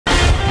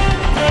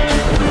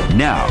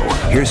Now,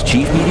 here's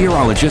Chief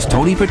Meteorologist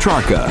Tony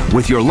Petrarca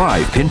with your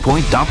live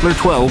Pinpoint Doppler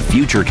 12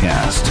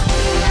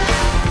 Futurecast.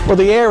 Well,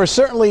 the air is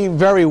certainly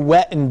very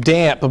wet and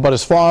damp, but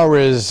as far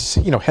as,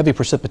 heavy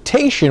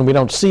precipitation, we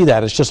don't see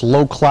that. It's just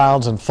low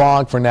clouds and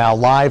fog for now.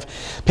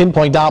 Live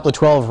Pinpoint Doppler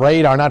 12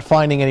 radar not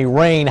finding any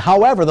rain.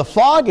 However, the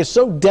fog is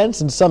so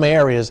dense in some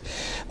areas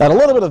that a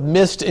little bit of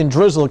mist and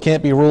drizzle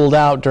can't be ruled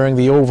out during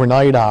the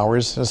overnight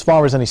hours. As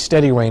far as any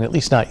steady rain, at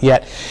least not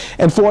yet.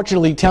 And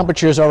fortunately,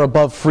 temperatures are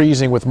above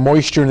freezing with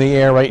moisture in the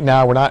air right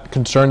now. We're not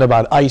concerned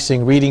about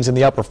icing. Readings in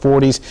the upper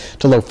 40s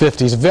to low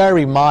 50s.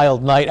 Very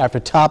mild night after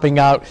topping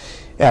out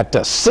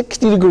at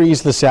 60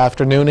 degrees this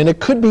afternoon, and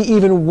it could be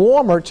even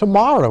warmer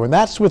tomorrow, and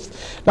that's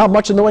with not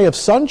much in the way of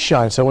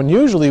sunshine, so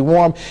unusually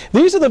warm.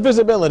 These are the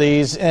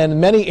visibilities in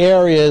many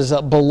areas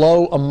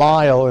below a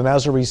mile, and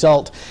as a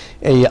result,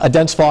 a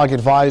dense fog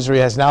advisory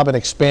has now been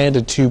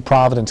expanded to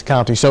Providence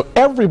County. So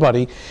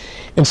everybody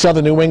in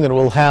southern New England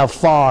will have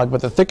fog,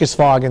 but the thickest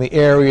fog in the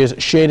areas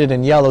shaded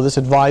in yellow. This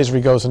advisory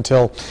goes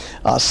until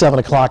 7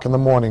 o'clock in the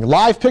morning.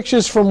 Live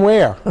pictures from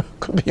where?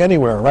 Could be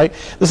anywhere, right?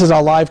 This is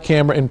our live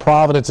camera in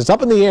Providence. It's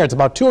up in the air. It's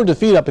about 200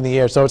 feet up in the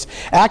air, so it's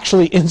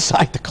actually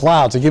inside the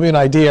clouds to give you an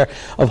idea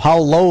of how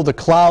low the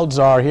clouds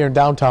are here in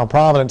downtown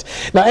Providence.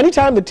 Now,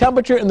 anytime the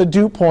temperature and the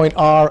dew point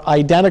are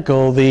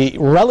identical, the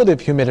relative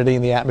humidity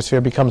in the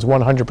atmosphere becomes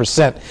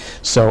 100%.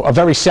 So a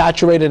very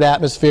saturated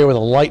atmosphere with a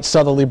light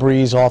southerly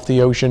breeze off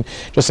the ocean,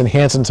 just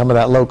enhancing some of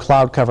that low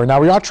cloud cover.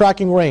 Now, we are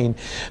tracking rain.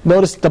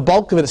 Notice the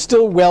bulk of it is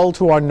still well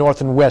to our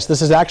north and west.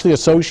 This is actually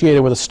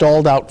associated with a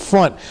stalled out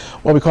front,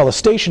 what we call a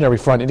stationary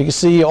front, and you can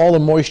see all the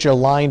moisture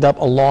lined up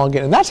along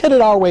it, and that's headed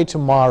our way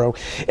tomorrow.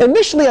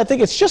 Initially, I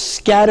think it's just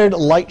scattered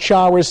light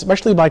showers,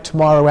 especially by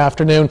tomorrow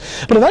afternoon,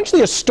 but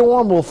eventually a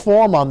storm will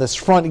form on this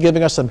front,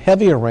 giving us some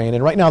heavier rain,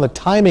 and right now the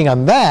timing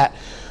on that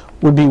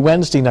would be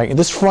Wednesday night. And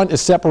this front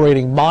is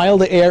separating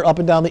milder air up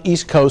and down the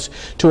East Coast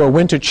to a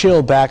winter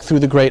chill back through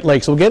the Great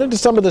Lakes. We'll get into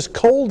some of this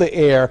colder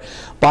air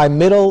by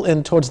middle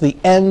and towards the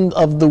end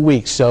of the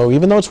week. So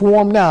even though it's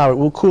warm now, it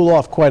will cool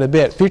off quite a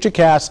bit.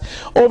 Futurecast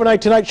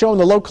overnight tonight showing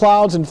the low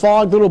clouds and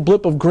fog, little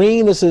blip of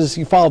green. This is,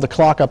 you follow the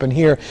clock up in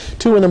here,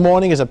 2 in the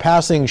morning is a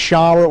passing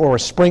shower or a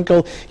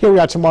sprinkle. Here we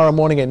are tomorrow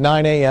morning at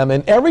 9 a.m.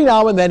 And every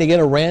now and then you get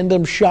a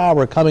random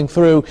shower coming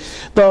through,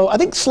 though I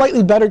think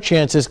slightly better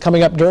chances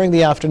coming up during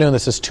the afternoon.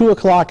 This is 2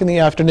 o'clock in the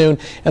afternoon,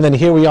 and then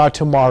here we are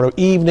tomorrow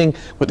evening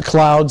with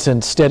clouds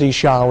and steady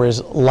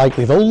showers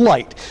likely, though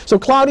light. So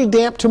cloudy,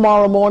 damp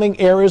tomorrow morning,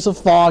 areas of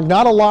fog,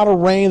 not a lot of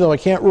rain, though I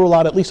can't rule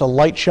out at least a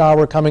light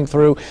shower coming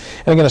through,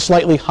 and again a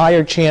slightly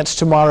higher chance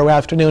tomorrow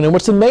afternoon. And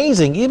what's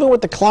amazing, even with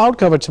the cloud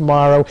cover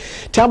tomorrow,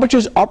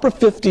 temperatures upper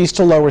 50s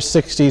to lower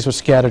 60s with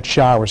scattered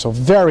showers, so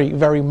very,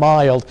 very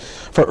mild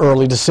for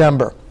early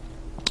December.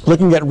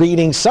 Looking at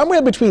readings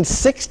somewhere between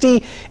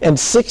 60 and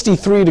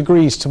 63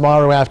 degrees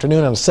tomorrow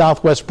afternoon on a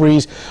southwest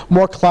breeze,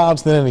 more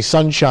clouds than any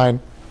sunshine.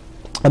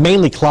 A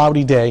mainly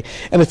cloudy day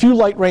and a few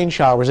light rain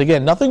showers.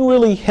 Again, nothing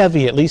really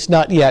heavy, at least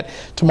not yet.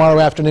 Tomorrow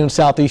afternoon,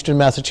 southeastern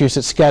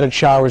Massachusetts, scattered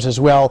showers as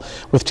well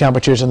with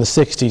temperatures in the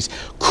 60s.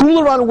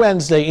 Cooler on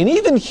Wednesday, and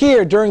even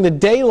here during the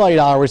daylight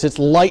hours, it's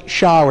light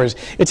showers.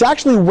 It's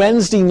actually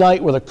Wednesday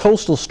night with a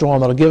coastal storm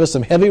that'll give us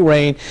some heavy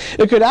rain.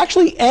 It could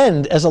actually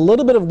end as a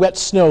little bit of wet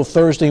snow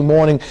Thursday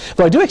morning,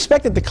 though I do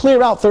expect it to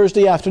clear out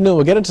Thursday afternoon.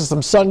 We'll get into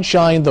some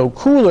sunshine, though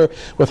cooler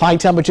with high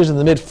temperatures in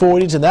the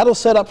mid-40s, and that'll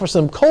set up for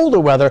some colder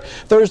weather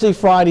Thursday,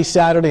 Friday,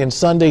 Saturday, and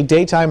Sunday.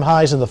 Daytime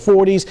highs in the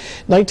 40s,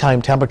 nighttime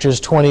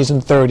temperatures 20s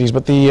and 30s.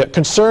 But the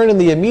concern in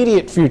the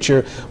immediate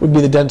future would be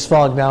the dense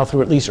fog now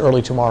through at least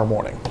early tomorrow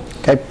morning.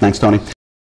 Okay, thanks, Tony.